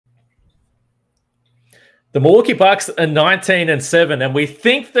The Milwaukee Bucks are 19-7, and we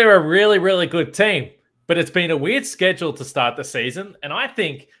think they're a really, really good team. But it's been a weird schedule to start the season, and I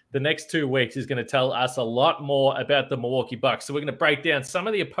think the next 2 weeks is going to tell us a lot more about the Milwaukee Bucks. So we're going to break down some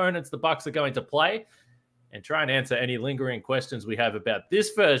of the opponents the Bucks are going to play and try and answer any lingering questions we have about this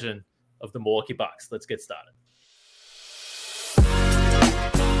version of the Milwaukee Bucks. Let's get started.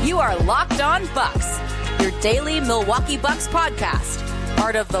 You are Locked On Bucks, your daily Milwaukee Bucks podcast,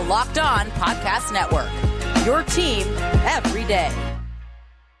 part of the Locked On Podcast Network. Your team every day.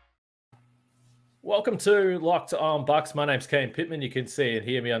 Welcome to Locked On Bucks. My name's Kane Pittman. You can see and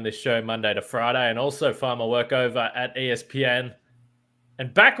hear me on this show Monday to Friday, and also find my work over at ESPN.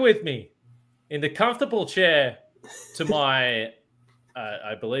 And back with me in the comfortable chair to my,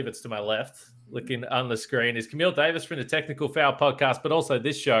 I believe it's to my left, looking on the screen, is Camille Davis from the Technical Foul podcast, but also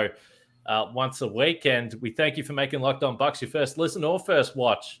this show once a week. And we thank you for making Locked On Bucks your first listen or first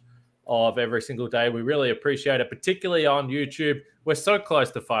watch of every single day. We really appreciate it, particularly on YouTube. We're so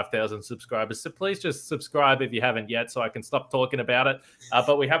close to 5,000 subscribers, so please just subscribe if you haven't yet so I can stop talking about it.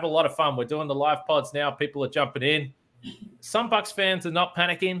 But we have a lot of fun. We're doing the live pods now. People are jumping in. Some Bucks fans are not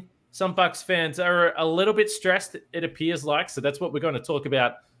panicking. Some Bucks fans are a little bit stressed, it appears like. So that's what we're going to talk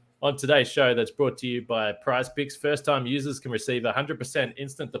about on today's show, that's brought to you by PrizePicks. First-time users can receive a 100%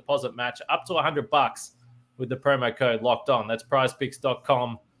 instant deposit match up to $100 with the promo code Locked On. That's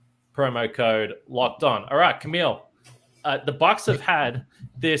prizepicks.com. Promo code Locked On. All right, Camille, the Bucks have had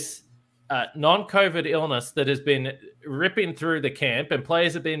this non-COVID illness that has been ripping through the camp, and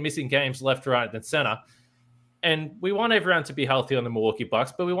players have been missing games left, right, and center. And we want everyone to be healthy on the Milwaukee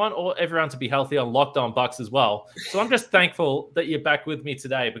Bucks, but we want everyone to be healthy on Locked On Bucks as well. So I'm just thankful that you're back with me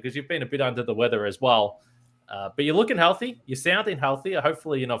today, because you've been a bit under the weather as well. But you're looking healthy. You're sounding healthy.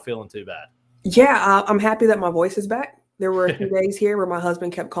 Hopefully you're not feeling too bad. Yeah, I'm happy that my voice is back. There were a few days here where my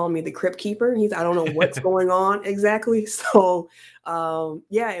husband kept calling me the Crypt Keeper. I don't know what's going on exactly. So,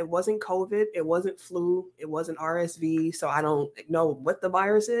 yeah, it wasn't COVID. It wasn't flu. It wasn't RSV. So I don't know what the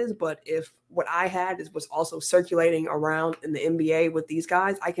virus is. But if what I had was also circulating around in the NBA with these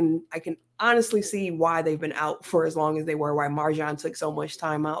guys, I can honestly see why they've been out for as long as they were, why Marjan took so much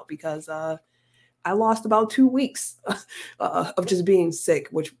time out, because I lost about 2 weeks of just being sick,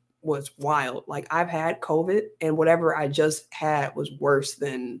 which was wild. Like, I've had COVID, and whatever I just had was worse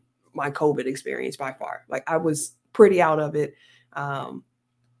than my COVID experience by far. Like, I was pretty out of it.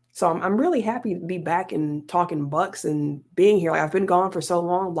 So I'm really happy to be back and talking Bucks and being here. Like, I've been gone for so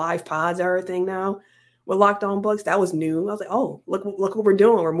long, live pods, everything now with Locked On Bucks. That was new. I was like, oh, look what we're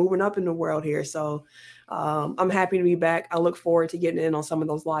doing. We're moving up in the world here. So I'm happy to be back. I look forward to getting in on some of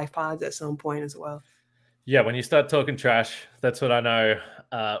those live pods at some point as well. Yeah, when you start talking trash, that's what I know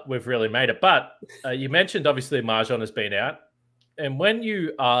we've really made it. But you mentioned, obviously, Marjan has been out. And when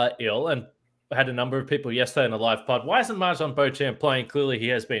you are ill, and I had a number of people yesterday in the live pod, why isn't Marjan Beauchamp playing? Clearly, he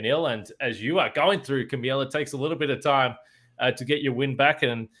has been ill. And as you are going through, Camille, it takes a little bit of time to get your win back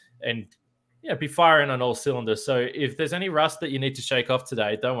and be firing on all cylinders. So if there's any rust that you need to shake off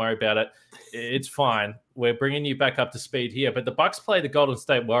today, don't worry about it. It's fine. We're bringing you back up to speed here. But the Bucks play the Golden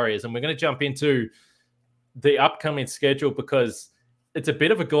State Warriors, and we're going to jump into the upcoming schedule because it's a bit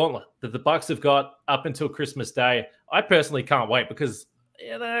of a gauntlet that the Bucks have got up until Christmas Day. I personally can't wait because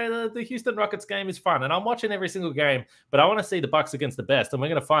the Houston Rockets game is fun, and I'm watching every single game, but I want to see the Bucks against the best, and we're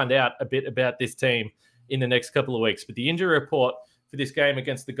going to find out a bit about this team in the next couple of weeks. But the injury report for this game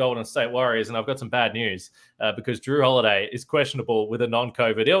against the Golden State Warriors, and I've got some bad news because Jrue Holiday is questionable with a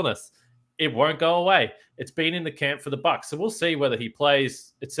non-COVID illness. It won't go away. It's been in the camp for the Bucks, so we'll see whether he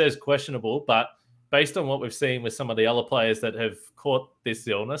plays. It says questionable, but based on what we've seen with some of the other players that have caught this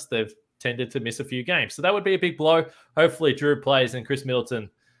illness, they've tended to miss a few games. So that would be a big blow. Hopefully Jrue plays, and Khris Middleton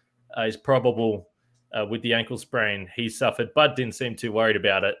is probable with the ankle sprain he suffered. Bud didn't seem too worried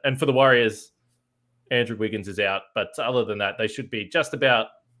about it. And for the Warriors, Andrew Wiggins is out. But other than that, they should be just about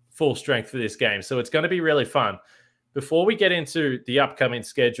full strength for this game. So it's going to be really fun. Before we get into the upcoming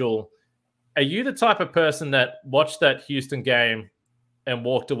schedule, are you the type of person that watched that Houston game and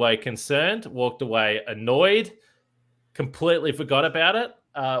walked away concerned, walked away annoyed, completely forgot about it?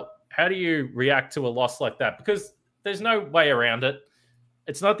 How do you react to a loss like that? Because there's no way around it.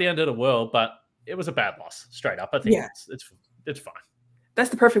 It's not the end of the world, but it was a bad loss, straight up. I think it's fine. That's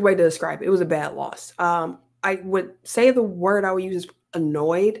the perfect way to describe it. It was a bad loss. I would say the word I would use is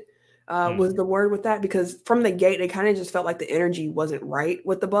annoyed was the word with that, because from the gate, it kind of just felt like the energy wasn't right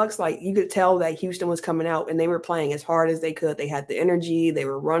with the Bucks. Like, you could tell that Houston was coming out and they were playing as hard as they could. They had the energy, they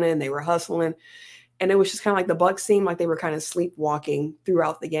were running, they were hustling. And it was just kind of like the Bucks seemed like they were kind of sleepwalking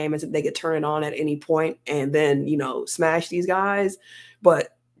throughout the game, as if they could turn it on at any point and then, smash these guys. But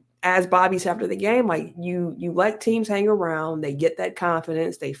as Bobby said after the game, like you let teams hang around, they get that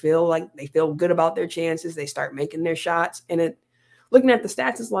confidence, they feel good about their chances, they start making their shots. And looking at the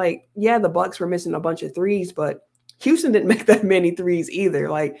stats, it's like, yeah, the Bucks were missing a bunch of threes, but Houston didn't make that many threes either.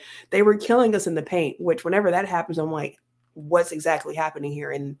 Like they were killing us in the paint, which whenever that happens, I'm like, what's exactly happening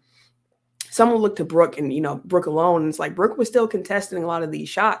here? And someone looked to Brook and, Brook alone, and it's like Brook was still contesting a lot of these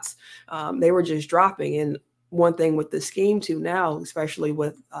shots. They were just dropping. And one thing with the scheme too now, especially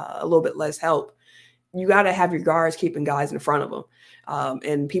with a little bit less help, you got to have your guards keeping guys in front of them.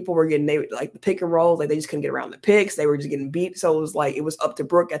 And people were getting, like the pick and roll, like they just couldn't get around the picks. They were just getting beat. So it was up to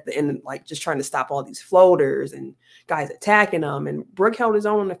Brook at the end, like just trying to stop all these floaters and guys attacking them. And Brook held his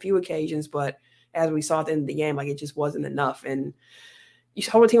own on a few occasions, but as we saw at the end of the game, like it just wasn't enough. And you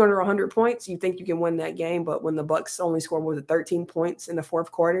hold a team under 100 points, you think you can win that game. But when the Bucks only scored 13 points in the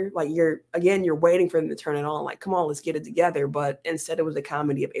fourth quarter, like you're waiting for them to turn it on. Like, come on, let's get it together. But instead it was a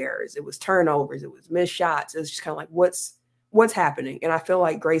comedy of errors. It was turnovers. It was missed shots. It was just kind of like, what's happening? And I feel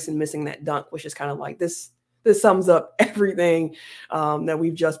like Grayson missing that dunk was just kind of like this sums up everything that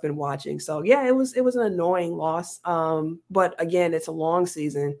we've just been watching. So yeah, it was an annoying loss. But again, it's a long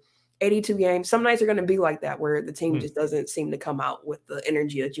season. 82 games. Some nights are going to be like that, where the team just doesn't seem to come out with the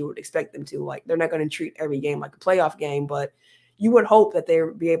energy that you would expect them to. Like they're not going to treat every game like a playoff game, but you would hope that they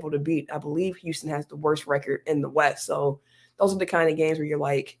would be able to beat. I believe Houston has the worst record in the West. So those are the kind of games where you're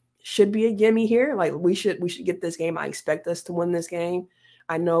like, should be a gimme here. Like we should get this game. I expect us to win this game.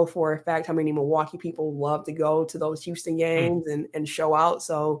 I know for a fact how many Milwaukee people love to go to those Houston games and show out.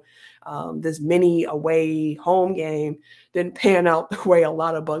 So this mini away home game didn't pan out the way a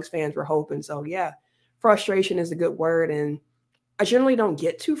lot of Bucks fans were hoping. So yeah, frustration is a good word. And I generally don't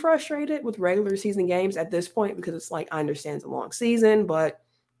get too frustrated with regular season games at this point, because it's like, I understand it's a long season, but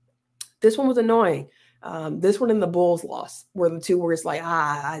this one was annoying. This one and the Bulls loss were the two where it's like,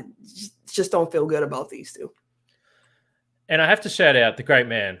 I just don't feel good about these two. And I have to shout out the great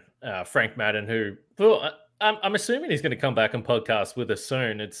man, Frank Madden, who, well, I'm assuming he's going to come back and podcast with us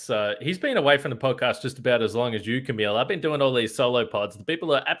soon. He's been away from the podcast just about as long as you, Camille. I've been doing all these solo pods. The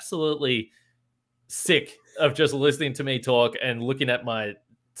people are absolutely sick of just listening to me talk and looking at my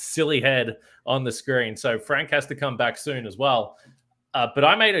silly head on the screen. So Frank has to come back soon as well. But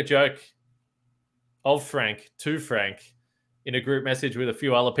I made a joke of Frank to Frank in a group message with a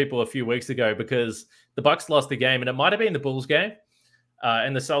few other people a few weeks ago, because the Bucks lost the game, and it might have been the Bulls game,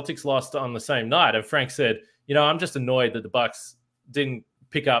 and the Celtics lost on the same night. And Frank said, I'm just annoyed that the Bucks didn't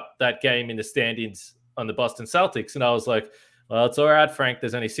pick up that game in the standings on the Boston Celtics. And I was like, well, it's all right, Frank.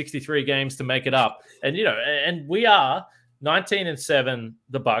 There's only 63 games to make it up. And, and we are 19-7,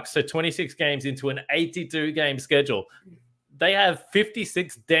 the Bucks, so 26 games into an 82-game schedule. They have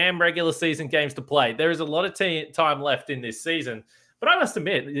 56 damn regular season games to play. There is a lot of time left in this season. But I must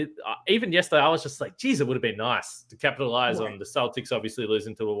admit, even yesterday, I was just like, geez, it would have been nice to capitalize on the Celtics obviously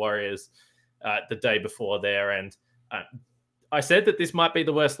losing to the Warriors the day before there. And I said that this might be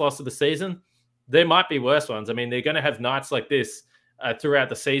the worst loss of the season. There might be worse ones. I mean, they're going to have nights like this throughout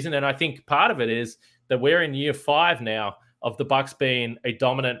the season. And I think part of it is that we're in year 5 now of the Bucks being a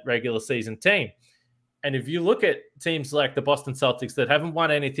dominant regular season team. And if you look at teams like the Boston Celtics that haven't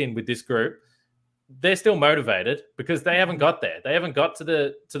won anything with this group, they're still motivated because they haven't got there. They haven't got to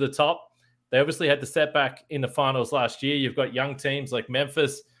the top. They obviously had the setback in the finals last year. You've got young teams like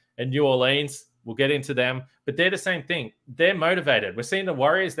Memphis and New Orleans. We'll get into them, but they're the same thing. They're motivated. We're seeing the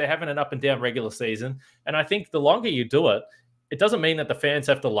Warriors. They're having an up and down regular season. And I think the longer you do it, it doesn't mean that the fans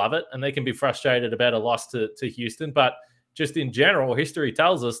have to love it and they can be frustrated about a loss to Houston. But just in general, history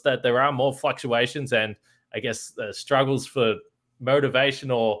tells us that there are more fluctuations and I guess struggles for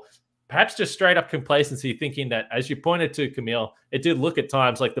motivation, or perhaps just straight up complacency, thinking that, as you pointed to, Camille, it did look at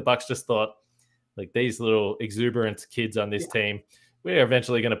times like the Bucks just thought, like, these little exuberant kids on this team, we're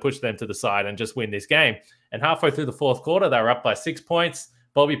eventually going to push them to the side and just win this game. And halfway through the fourth quarter, they were up by 6 points.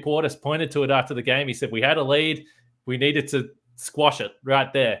 Bobby Portis pointed to it after the game. He said, we had a lead. We needed to squash it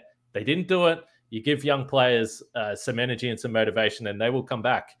right there. They didn't do it. You give young players some energy and some motivation, and they will come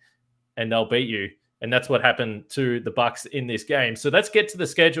back and they'll beat you. And that's what happened to the Bucks in this game. So let's get to the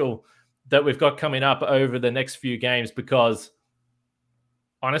schedule that we've got coming up over the next few games, because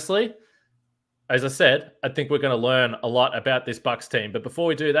honestly, as I said, I think we're going to learn a lot about this Bucks team. But before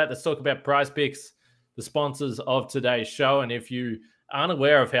we do that, let's talk about Prize Picks, the sponsors of today's show. And if you aren't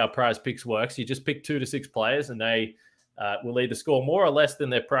aware of how Prize Picks works, you just pick 2 to 6 players, and they will either score more or less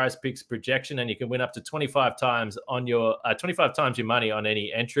than their Prize Picks projection, and you can win up to 25 times your money on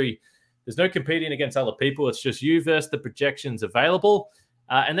any entry. There's no competing against other people. It's just you versus the projections available.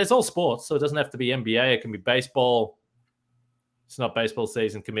 And there's all sports, so it doesn't have to be NBA. It can be baseball, It's not baseball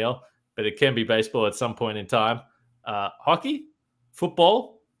season, Camille, but it can be baseball at some point in time. Hockey,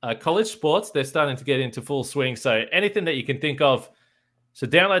 football, college sports, they're starting to get into full swing. So anything that you can think of. So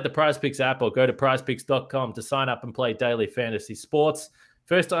download the PrizePicks app or go to prizepicks.com to sign up and play daily fantasy sports.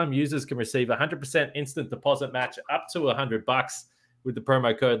 First-time users can receive 100% instant deposit match up to $100 with the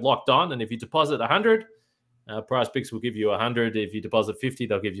promo code Locked On. And if you deposit 100, PrizePicks will give you 100. If you deposit 50,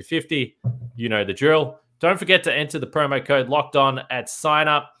 they'll give you 50. You know the drill. Don't forget to enter the promo code Locked On at sign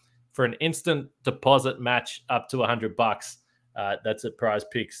up for an instant deposit match up to $100. That's at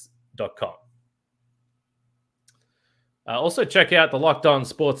prizepicks.com. Also, check out the Locked On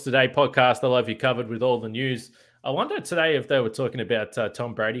Sports Today podcast. I'll have you covered with all the news. I wonder today if they were talking about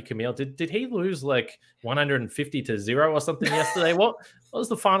Tom Brady, Camille. Did he lose like 150-0 or something yesterday? What was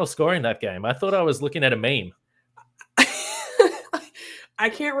the final score in that game? I thought I was looking at a meme. I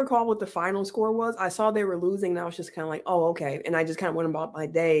can't recall what the final score was. I saw they were losing, and I was just kind of like, oh, okay. And I just kind of went about my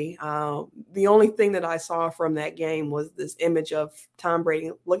day. The only thing that I saw from that game was this image of Tom Brady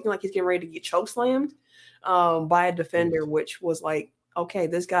looking like he's getting ready to get chokeslammed by a defender, which was like, okay,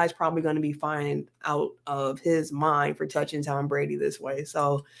 this guy's probably going to be fined out of his mind for touching Tom Brady this way.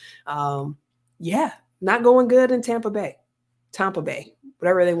 So, yeah, not going good in Tampa Bay,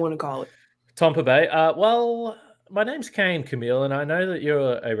 whatever they want to call it. Tampa Bay. Well, my name's Kane, Camille, and I know that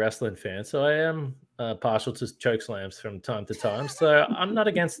you're a wrestling fan, so I am partial to choke slams from time to time. So I'm not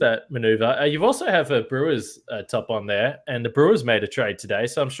against that maneuver. You also have a Brewers top on there, and the Brewers made a trade today.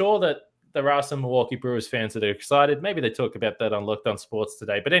 So I'm sure that there are some Milwaukee Brewers fans that are excited. Maybe they talk about that on Locked On Sports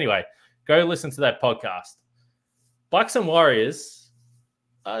today. But anyway, go listen to that podcast. Bucks and Warriors.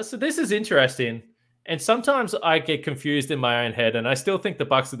 So this is interesting. And sometimes I get confused in my own head, and I still think the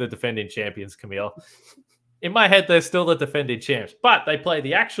Bucks are the defending champions, Camille. In my head, they're still the defending champs. But they play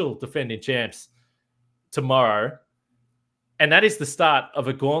the actual defending champs tomorrow. And that is the start of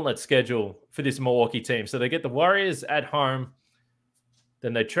a gauntlet schedule for this Milwaukee team. So they get the Warriors at home.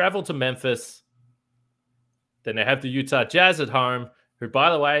 Then they travel to Memphis. Then they have the Utah Jazz at home, who,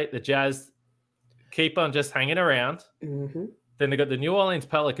 by the way, the Jazz keep on just hanging around. Mm-hmm. Then they got the New Orleans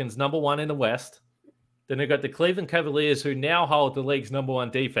Pelicans, #1 in the West. Then they got the Cleveland Cavaliers, who now hold the league's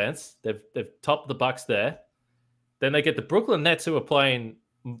 #1 defense. They've topped the Bucks there. Then they get the Brooklyn Nets, who are playing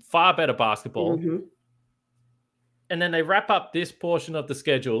far better basketball. Mm-hmm. And then they wrap up this portion of the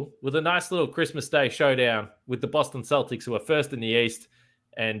schedule with a nice little Christmas Day showdown with the Boston Celtics, who are first in the East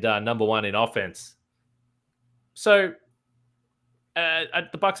and #1 in offense. So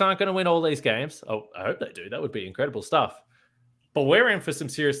the Bucks aren't going to win all these games. Oh, I hope they do. That would be incredible stuff. But we're in for some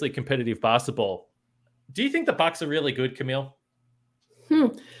seriously competitive basketball. Do you think the Bucks are really good, Camille?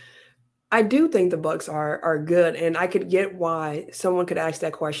 I do think the Bucks are good, and I could get why someone could ask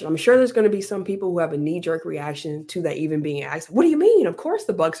that question. I'm sure there's going to be some people who have a knee-jerk reaction to that even being asked. What do you mean? Of course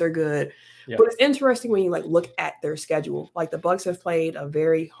the Bucks are good. Yep. But it's interesting when you look at their schedule. Like the Bucks have played a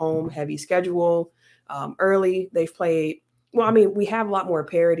very home-heavy schedule. Early, they've played. Well, I mean, we have a lot more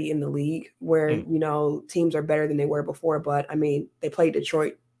parity in the league where teams are better than they were before. But I mean, they played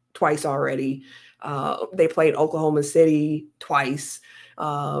Detroit twice already. They played Oklahoma City twice.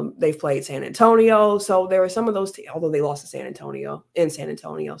 They've played San Antonio. So there are some of those, although they lost to San Antonio.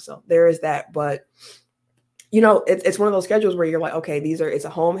 So there is that. But, it's one of those schedules where you're like, okay, it's a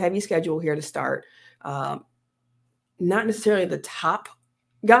home heavy schedule here to start. Not necessarily the top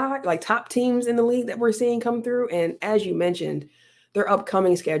top teams in the league that we're seeing come through. And as you mentioned, their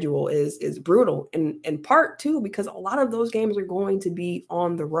upcoming schedule is brutal in part too, because a lot of those games are going to be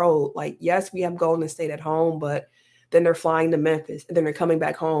on the road. Like, yes, we have Golden State at home, but then they're flying to Memphis, and then they're coming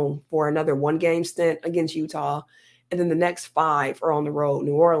back home for another 1-game stint against Utah. And then the next 5 are on the road: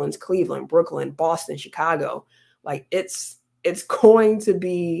 New Orleans, Cleveland, Brooklyn, Boston, Chicago. Like it's going to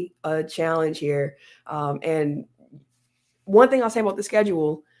be a challenge here. And one thing I'll say about the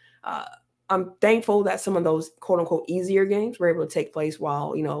schedule, I'm thankful that some of those quote unquote easier games were able to take place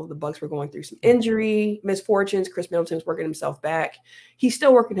while, the Bucks were going through some injury misfortunes. Khris Middleton's working himself back. He's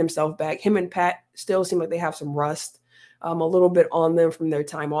still working himself back. Him and Pat still seem like they have some rust a little bit on them from their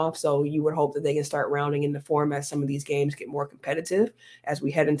time off. So you would hope that they can start rounding into form as some of these games get more competitive as we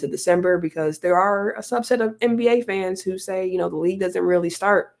head into December, because there are a subset of NBA fans who say, the league doesn't really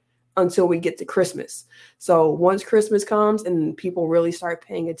start until we get to Christmas. So once Christmas comes and people really start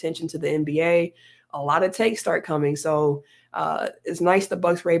paying attention to the NBA, a lot of takes start coming. So it's nice the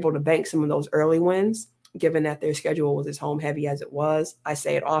Bucks were able to bank some of those early wins, given that their schedule was as home heavy as it was. I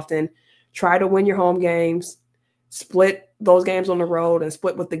say it often, try to win your home games, split those games on the road and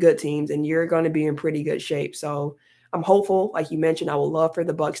split with the good teams, and you're going to be in pretty good shape. So I'm hopeful. Like you mentioned, I would love for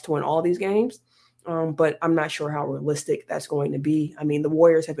the Bucks to win all these games. but I'm not sure how realistic that's going to be. I mean, the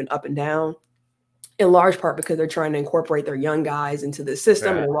Warriors have been up and down in large part because they're trying to incorporate their young guys into the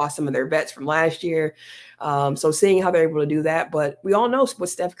system, and they lost some of their vets from last year. So seeing how they're able to do that, but we all know what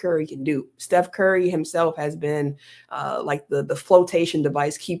Steph Curry can do. Steph Curry himself has been like the flotation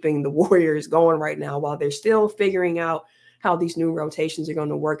device keeping the Warriors going right now while they're still figuring out how these new rotations are going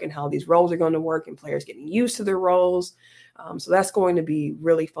to work and how these roles are going to work and players getting used to their roles. So that's going to be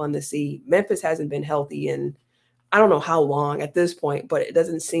really fun to see. Memphis hasn't been healthy in I don't know how long at this point, but it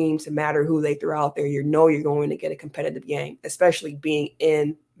doesn't seem to matter who they throw out there. You know you're going to get a competitive game, especially being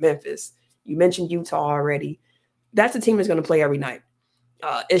in Memphis. You mentioned Utah already. That's a team that's going to play every night.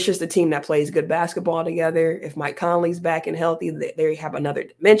 It's just a team that plays good basketball together. If Mike Conley's back and healthy, they have another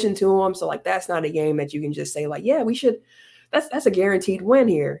dimension to them. So, like, that's not a game that you can just say, like, yeah, we should. That's a guaranteed win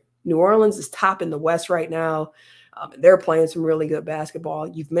here. New Orleans is top in the West right now. They're playing some really good basketball.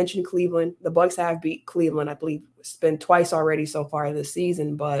 You've mentioned Cleveland. The Bucks have beat Cleveland, I believe, it's been twice already so far this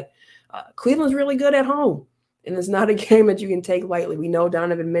season. But Cleveland's really good at home, and it's not a game that you can take lightly. We know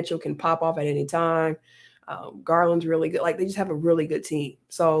Donovan Mitchell can pop off at any time. Garland's really good. Like, they just have a really good team.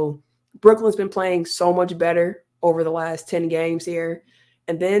 So Brooklyn's been playing so much better over the last 10 games here.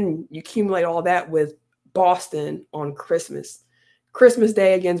 And then you accumulate all that with Boston on Christmas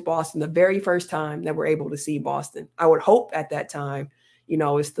Day against Boston, the very first time that we're able to see Boston. I would hope at that time,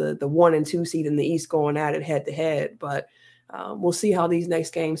 it's the 1 and 2 seed in the East going at it head to head, but we'll see how these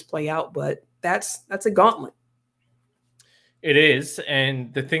next games play out. But that's a gauntlet. It is.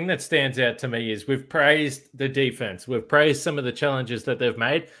 And the thing that stands out to me is we've praised the defense. We've praised some of the challenges that they've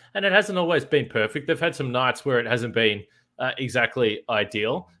made, and it hasn't always been perfect. They've had some nights where it hasn't been exactly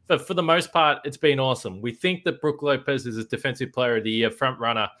ideal. But for the most part, it's been awesome. We think that Brook Lopez is a Defensive Player of the Year front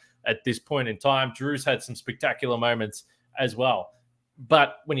runner at this point in time. Drew's had some spectacular moments as well.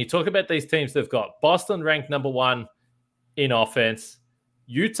 But when you talk about these teams, they've got Boston ranked number 1 in offense,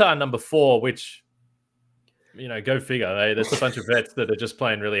 Utah number 4, which, go figure. There's a bunch of vets that are just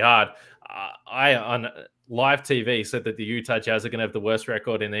playing really hard. I, on live TV, said that the Utah Jazz are going to have the worst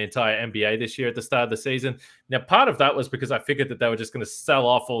record in the entire NBA this year at the start of the season. Now, part of that was because I figured that they were just going to sell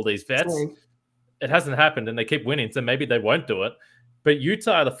off all these vets. It hasn't happened, and they keep winning, so maybe they won't do it. But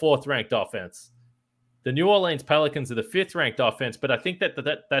Utah are the 4th ranked offense. The New Orleans Pelicans are the 5th ranked offense, but I think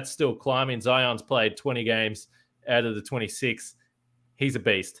that's still climbing. Zion's played 20 games out of the 26. He's a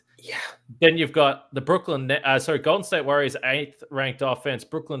beast. Yeah. Then you've got the Golden State Warriors 8th ranked offense,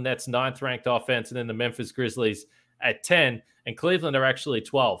 Brooklyn Nets 9th ranked offense, and then the Memphis Grizzlies at 10, and Cleveland are actually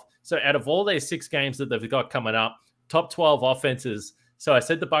 12. So out of all these 6 games that they've got coming up, top 12 offenses. So I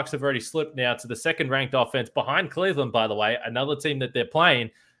said the Bucks have already slipped now to the 2nd ranked offense behind Cleveland, by the way, another team that they're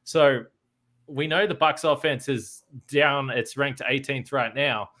playing. So we know the Bucks offense is down. It's ranked 18th right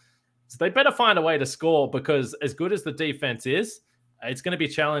now. So they better find a way to score, because as good as the defense is, it's going to be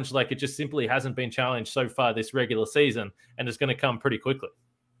challenged like it just simply hasn't been challenged so far this regular season, and it's going to come pretty quickly.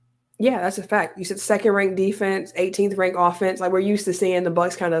 Yeah, that's a fact. You said 2nd ranked defense, 18th ranked offense. Like, we're used to seeing the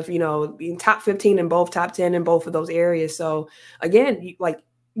Bucks kind of, being top 15 in both, top 10 in both of those areas. So again,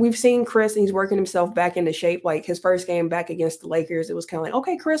 we've seen Khris, and he's working himself back into shape. Like, his first game back against the Lakers, it was kind of like,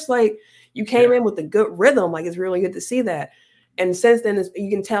 okay, Khris, like, you came in with a good rhythm. Like, it's really good to see that. And since then, you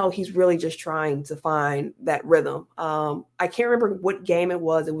can tell he's really just trying to find that rhythm. I can't remember what game it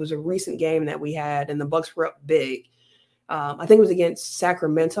was. It was a recent game that we had, and the Bucks were up big. I think it was against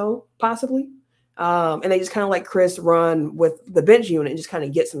Sacramento, possibly. And they just kind of let Khris run with the bench unit and just kind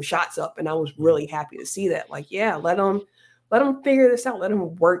of get some shots up. And I was really happy to see that. Like, yeah, let him figure this out. Let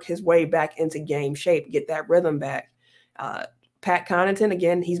him work his way back into game shape, get that rhythm back. Pat Connaughton,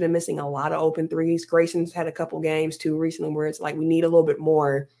 again, he's been missing a lot of open threes. Grayson's had a couple games too recently where it's like, we need a little bit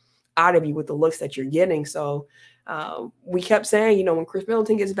more out of you with the looks that you're getting. So we kept saying, when Khris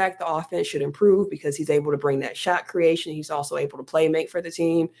Middleton gets back, the offense should improve because he's able to bring that shot creation. He's also able to play make for the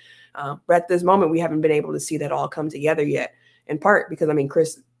team. But at this moment, we haven't been able to see that all come together yet, in part because,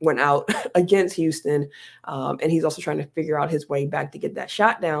 Khris went out against Houston, and he's also trying to figure out his way back to get that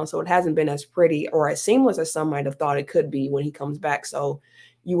shot down. So it hasn't been as pretty or as seamless as some might have thought it could be when he comes back. So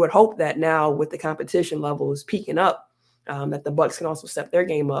you would hope that now with the competition levels peaking up, that the Bucks can also step their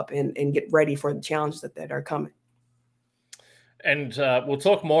game up and get ready for the challenges that are coming. And we'll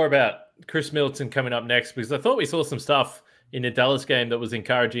talk more about Khris Middleton coming up next, because I thought we saw some stuff in the Dallas game that was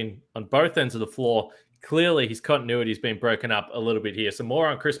encouraging on both ends of the floor. Clearly, his continuity has been broken up a little bit here. So more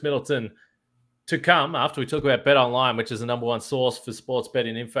on Khris Middleton to come after we talk about Bet Online, which is the #1 source for sports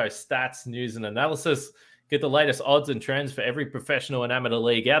betting info, stats, news, and analysis. Get the latest odds and trends for every professional and amateur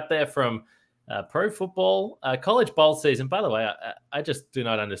league out there, from Pro football, college bowl season. By the way, I just do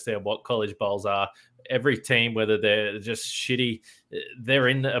not understand what college bowls are. Every team, whether they're just shitty, they're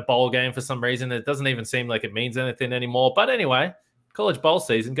in a bowl game for some reason. It doesn't even seem like it means anything anymore. But anyway, college bowl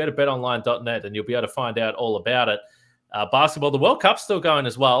season, go to betonline.net and you'll be able to find out all about it. Basketball, the World Cup's still going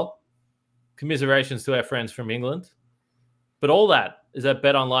as well. Commiserations to our friends from England. But all that is at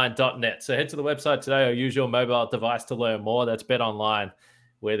betonline.net. So head to the website today or use your mobile device to learn more. That's BetOnline,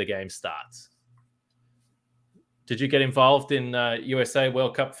 where the game starts. Did you get involved in USA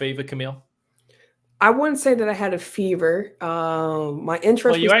World Cup fever, Camille? I wouldn't say that I had a fever. My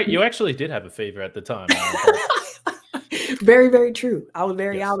interest. Well, you actually did have a fever at the time. Very, very true. I was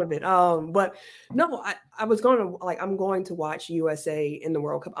very out of it. But no, I was going to I'm going to watch USA in the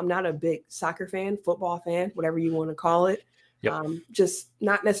World Cup. I'm not a big soccer fan, football fan, whatever you want to call it. Yep. Just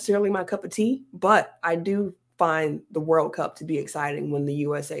not necessarily my cup of tea, but I do find the World Cup to be exciting when the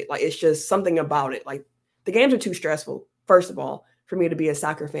USA, it's just something about it. Like, the games are too stressful, first of all, for me to be a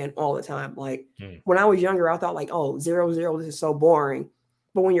soccer fan all the time. When I was younger, I thought 0-0, this is so boring.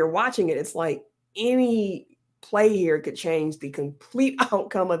 But when you're watching it, it's like any play here could change the complete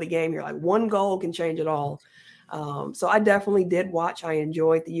outcome of the game. You're like, one goal can change it all. So I definitely did watch. I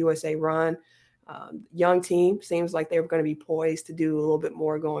enjoyed the USA run. Young team, seems like they were going to be poised to do a little bit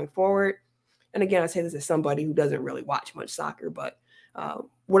more going forward. And again, I say this as somebody who doesn't really watch much soccer, but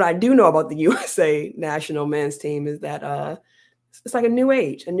what I do know about the USA national men's team is that it's like a new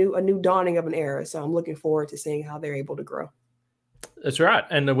age, a new dawning of an era. So I'm looking forward to seeing how they're able to grow. That's right.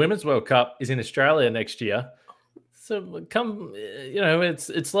 And the Women's World Cup is in Australia next year. So come,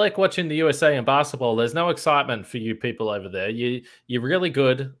 it's like watching the USA in basketball. There's no excitement for you people over there. You're really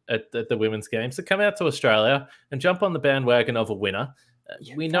good at the women's game. So come out to Australia and jump on the bandwagon of a winner.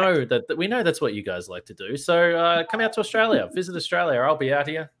 We know that's what you guys like to do. So come out to Australia, visit Australia. I'll be out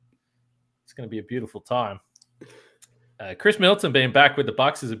here. It's going to be a beautiful time. Khris Middleton being back with the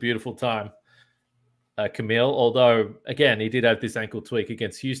Bucks is a beautiful time. Camille, although again he did have this ankle tweak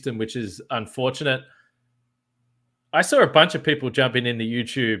against Houston, which is unfortunate. I saw a bunch of people jumping in the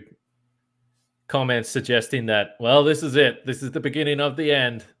YouTube comments suggesting that, well, this is it. This is the beginning of the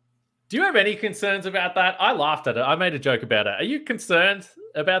end. Do you have any concerns about that? I laughed at it. I made a joke about it. Are you concerned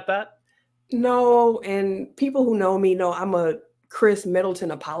about that? No, and people who know me know I'm a Khris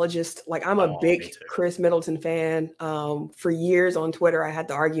Middleton apologist. I'm a big Khris Middleton fan. For years on Twitter, I had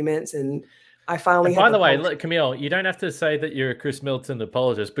the arguments, and I finally. By the way, look, Camille, you don't have to say that you're a Khris Middleton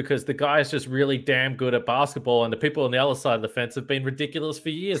apologist, because the guy is just really damn good at basketball, and the people on the other side of the fence have been ridiculous for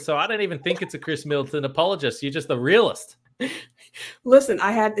years. So I don't even think it's a Khris Middleton apologist. You're just a realist. Listen,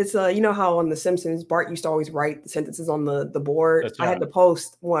 it's you know how on The Simpsons, Bart used to always write the sentences on the board. Right. I had to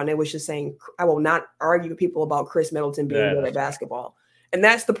post one. It was just saying, I will not argue with people about Khris Middleton being good at basketball. And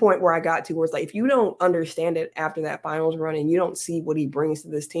that's the point where I got to, where it's like, if you don't understand it after that finals run and you don't see what he brings to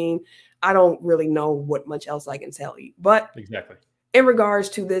this team, I don't really know what much else I can tell you. But exactly, in regards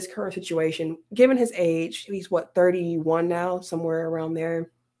to this current situation, given his age, he's 31 now, somewhere around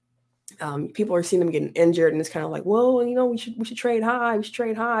there. People are seeing him getting injured, and it's kind of like, well, we should trade high. We should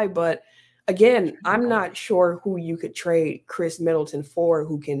trade high. But again, I'm not sure who you could trade Khris Middleton for,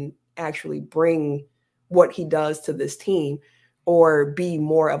 who can actually bring what he does to this team or be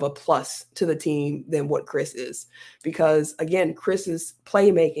more of a plus to the team than what Khris is. Because again, Chris's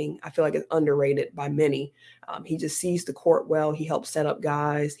playmaking, I feel like, is underrated by many. He just sees the court well. He helps set up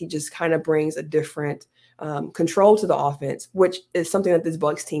guys. He just kind of brings a different control to the offense, which is something that this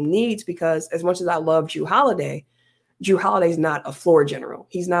Bucks team needs, because as much as I love Jrue Holiday's not a floor general.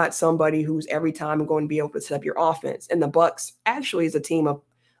 He's not somebody who's every time going to be able to set up your offense. And the Bucks actually is a team of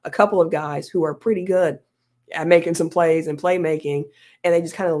a couple of guys who are pretty good at making some plays and playmaking, and they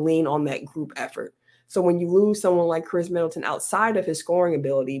just kind of lean on that group effort. So when you lose someone like Khris Middleton outside of his scoring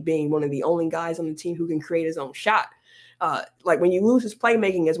ability, being one of the only guys on the team who can create his own shot, when you lose his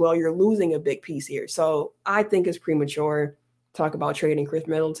playmaking as well, you're losing a big piece here. So I think it's premature to talk about trading Khris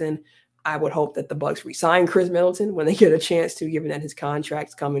Middleton. I would hope that the Bucks re-sign Khris Middleton when they get a chance to, given that his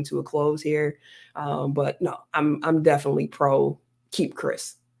contract's coming to a close here. But no, I'm definitely pro keep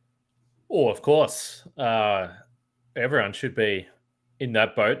Khris. Oh, of course. Everyone should be in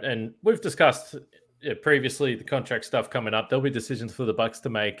that boat. And we've discussed previously the contract stuff coming up. There'll be decisions for the Bucks to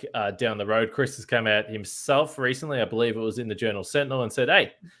make down the road. Khris has come out himself recently, I believe it was in the Journal Sentinel, and said,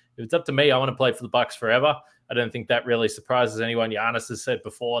 hey, if it's up to me, I want to play for the Bucks forever. I don't think that really surprises anyone. Giannis has said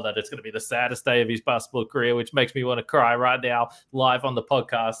before that it's going to be the saddest day of his basketball career, which makes me want to cry right now live on the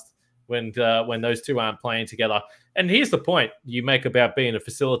podcast when those two aren't playing together. And here's the point you make about being a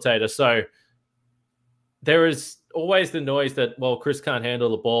facilitator. So there is always the noise that, well, Khris can't handle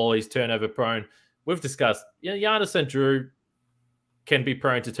the ball. He's turnover prone. We've discussed, Giannis and Drew can be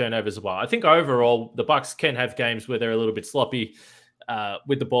prone to turnovers as well. I think overall the Bucks can have games where they're a little bit sloppy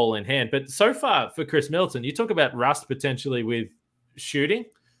with the ball in hand. But so far for Khris Middleton, you talk about rust potentially with shooting.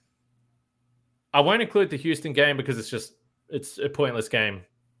 I won't include the Houston game because it's a pointless game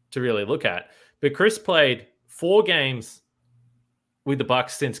to really look at. But Khris played 4 games with the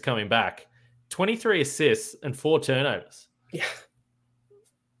Bucks since coming back, 23 assists and 4 turnovers. Yeah.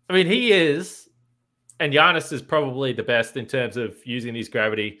 I mean, he is, and Giannis is probably the best in terms of using his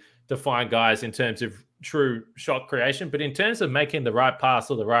gravity to find guys in terms of true shot creation. But in terms of making the right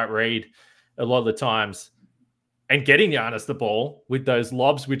pass or the right read a lot of the times and getting Giannis the ball with those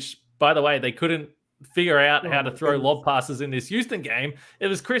lobs, which, by the way, they couldn't figure out how to throw lob passes in this Houston game. It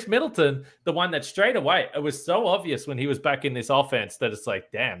was Khris Middleton, the one that straight away, it was so obvious when he was back in this offense that it's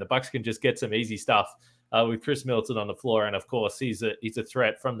like, damn, the Bucks can just get some easy stuff with Khris Middleton on the floor. And of course, he's a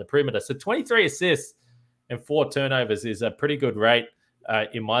threat from the perimeter. So 23 assists and 4 turnovers is a pretty good rate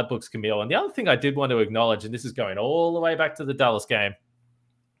in my books, Camille. And the other thing I did want to acknowledge, and this is going all the way back to the Dallas game,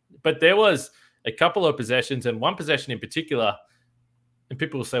 but there was a couple of possessions and one possession in particular. And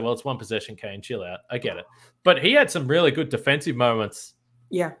people will say, well, it's one possession, Kane, chill out. I get it. But he had some really good defensive moments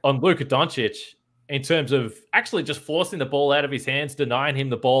on Luka Doncic in terms of actually just forcing the ball out of his hands, denying him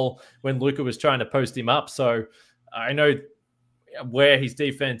the ball when Luka was trying to post him up. So I know where his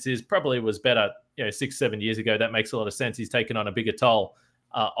defense is probably was better 6-7 years ago. That makes a lot of sense. He's taken on a bigger toll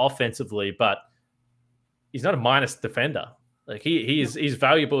offensively, but he's not a minus defender. Like he's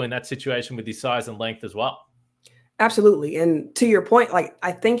valuable in that situation with his size and length as well. Absolutely. And to your point, like,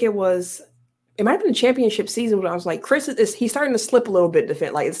 I think it might have been a championship season when I was like, he's starting to slip a little bit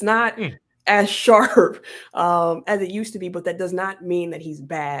defense. Like, it's not as sharp as it used to be, but that does not mean that he's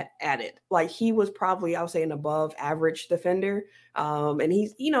bad at it. Like, he was probably, I would say, an above average defender. And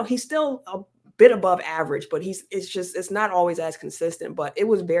he's still a bit above average, but it's not always as consistent, but it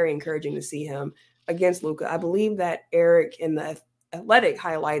was very encouraging to see him against Luka. I believe that Eric in the Athletic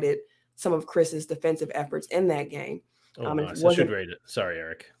highlighted some of Chris's defensive efforts in that game. Oh, nice. I should read it. Sorry,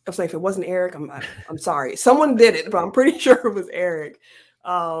 Eric. I was like, if it wasn't Eric, I'm sorry. Someone did it, but I'm pretty sure it was Eric.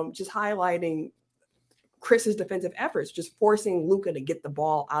 Just highlighting Chris's defensive efforts, just forcing Luka to get the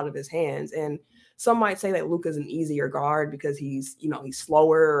ball out of his hands. And some might say that Luka's an easier guard because he's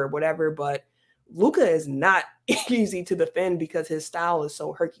slower or whatever, but Luka is not easy to defend because his style is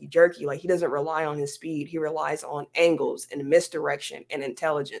so herky-jerky. Like, he doesn't rely on his speed. He relies on angles and misdirection and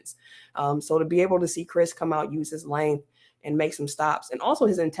intelligence. So to be able to see Khris come out, use his length, and make some stops, and also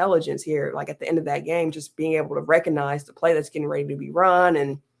his intelligence here, like at the end of that game, just being able to recognize the play that's getting ready to be run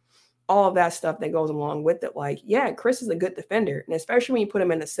and all of that stuff that goes along with it. Like, yeah, Khris is a good defender. And especially when you put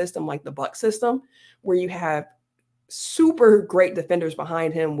him in a system like the Bucks system, where you have super great defenders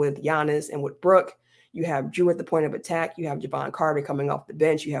behind him with Giannis and with Brook. You have Drew at the point of attack. You have Javon Carter coming off the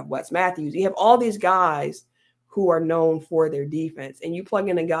bench. You have Wes Matthews. You have all these guys who are known for their defense. And you plug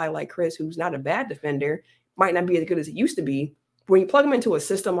in a guy like Khris, who's not a bad defender, might not be as good as he used to be. When you plug him into a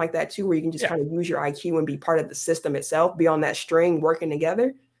system like that too, where you can just kind of use your IQ and be part of the system itself, be on that string working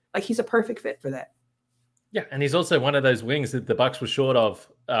together, like, he's a perfect fit for that. Yeah, and he's also one of those wings that the Bucks were short of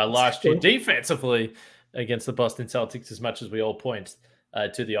last year defensively against the Boston Celtics, as much as we all point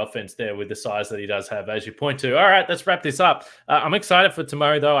to the offense there with the size that he does have, as you point to. All right, let's wrap this up. I'm excited for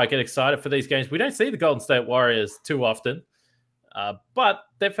tomorrow, though. I get excited for these games. We don't see the Golden State Warriors too often, but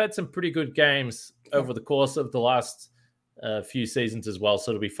they've had some pretty good games over the course of the last few seasons as well,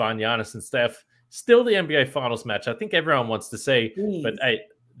 so it'll be fun. Giannis and Steph, still the NBA Finals match. I think everyone wants to see, but hey,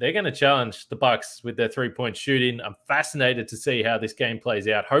 they're going to challenge the Bucks with their three-point shooting. I'm fascinated to see how this game plays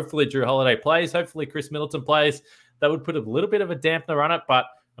out. Hopefully Drew Holiday plays. Hopefully Khris Middleton plays. That would put a little bit of a dampener on it, but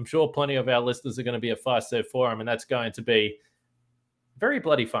I'm sure plenty of our listeners are going to be a fire-serve for him, and that's going to be very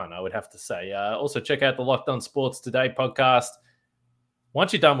bloody fun, I would have to say. Also, check out the Locked On Sports Today podcast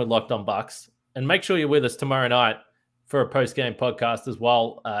once you're done with Locked On Bucks, and make sure you're with us tomorrow night for a post-game podcast as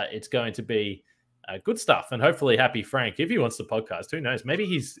well. It's going to be good stuff, and hopefully Happy Frank, if he wants the podcast, who knows? Maybe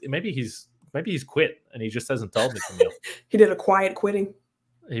he's quit and he just hasn't told me. Camille. He did a quiet quitting.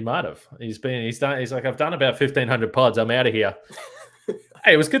 He might have. He's like, I've done about 1,500 pods. I'm out of here.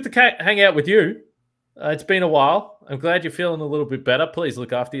 Hey, it was good to hang out with you. It's been a while. I'm glad you're feeling a little bit better. Please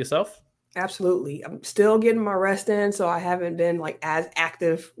look after yourself. Absolutely. I'm still getting my rest in, so I haven't been like as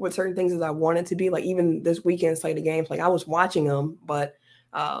active with certain things as I wanted to be. Like, even this weekend slate of games, like, I was watching them, but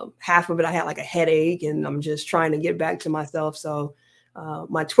half of it I had like a headache, and I'm just trying to get back to myself. So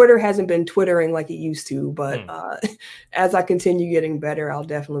my Twitter hasn't been twittering like it used to, but as I continue getting better, I'll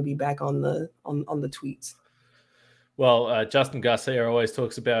definitely be back on the tweets. Well, Justin Garcia always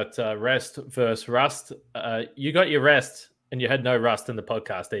talks about rest versus rust. You got your rest, and you had no rust in the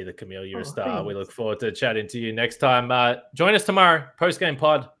podcast either, Camille. You're a star. Thanks. We look forward to chatting to you next time. Join us tomorrow, post-game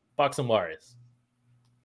pod, Bucks and Warriors.